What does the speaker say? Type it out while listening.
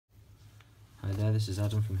Hi there, this is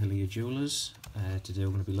Adam from Hillier Jewelers. Today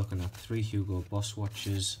we're going to be looking at 3 Hugo Boss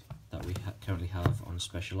watches that we currently have on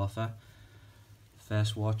special offer.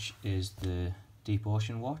 First watch is the Deep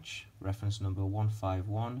Ocean watch, reference number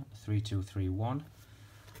 1513231.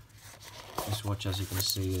 This watch, as you can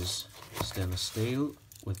see, is stainless steel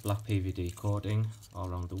with black PVD coating all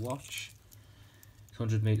around the watch. It's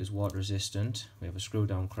 100 meters water resistant. We have a screw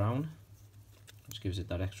down crown which gives it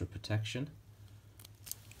that extra protection.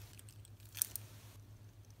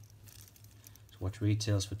 Watch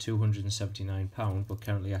retails for £279, but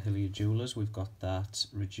currently at Hillier Jewelers we've got that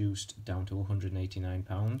reduced down to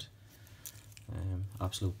 £189.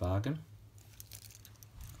 Absolute bargain.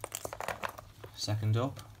 Second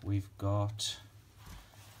up, we've got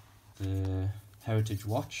the Heritage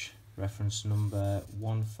watch, reference number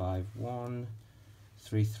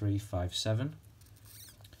 1513357.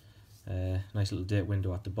 Nice little date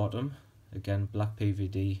window at the bottom. Again, black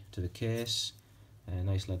PVD to the case,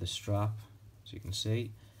 nice leather strap. As you can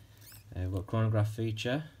see, we've got chronograph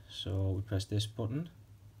feature, so we press this button,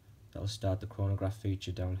 that'll start the chronograph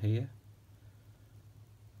feature down here.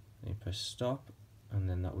 Then you press stop, and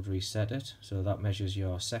then that would reset it, so that measures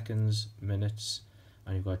your seconds, minutes,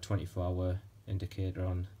 and you've got a 24-hour indicator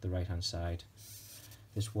on the right hand side.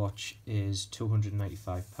 This watch is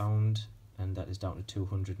 £295 and that is down to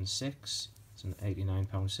 £206. It's an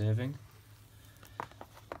 £89 saving.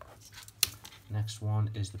 Next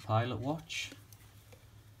one is the Pilot watch.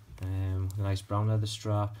 Nice brown leather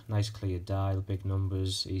strap, nice clear dial, big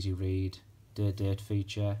numbers, easy read, date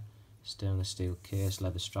feature, stainless steel case,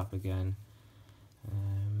 leather strap again.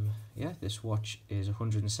 Yeah, this watch is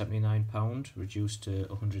 £179, reduced to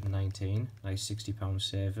 £119, nice £60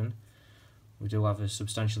 saving. We do have a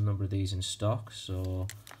substantial number of these in stock, so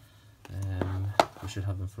we should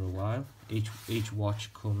have them for a while. Each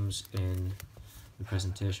watch comes in the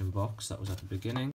presentation box that was at the beginning.